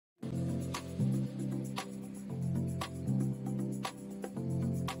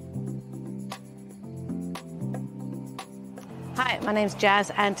Hi, my name's Jazz,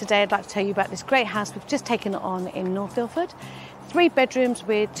 and today I'd like to tell you about this great house we've just taken on in North Ilford. 3 bedrooms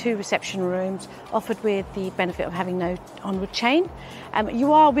with 2 reception rooms, offered with the benefit of having no onward chain.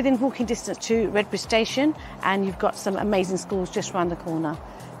 You are within walking distance to Redbridge Station, and you've got some amazing schools just around the corner.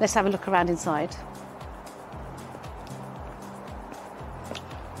 Let's have a look around inside.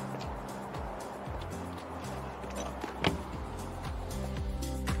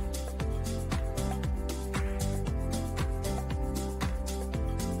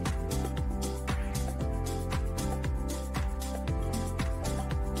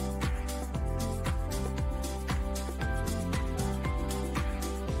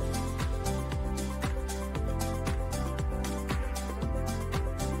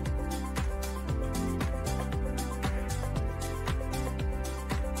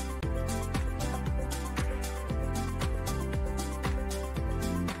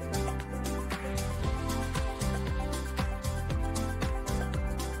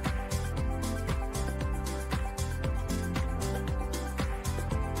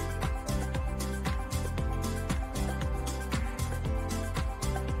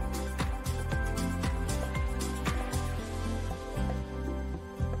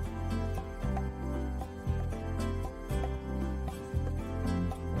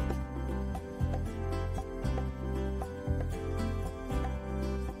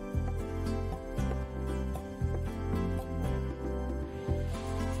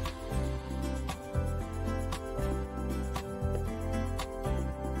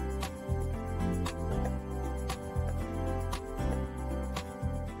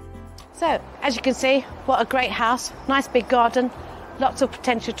 So, as you can see, what a great house, nice big garden, lots of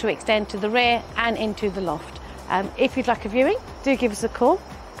potential to extend to the rear and into the loft. If you'd like a viewing, do give us a call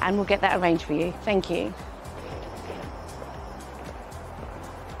and we'll get that arranged for you. Thank you.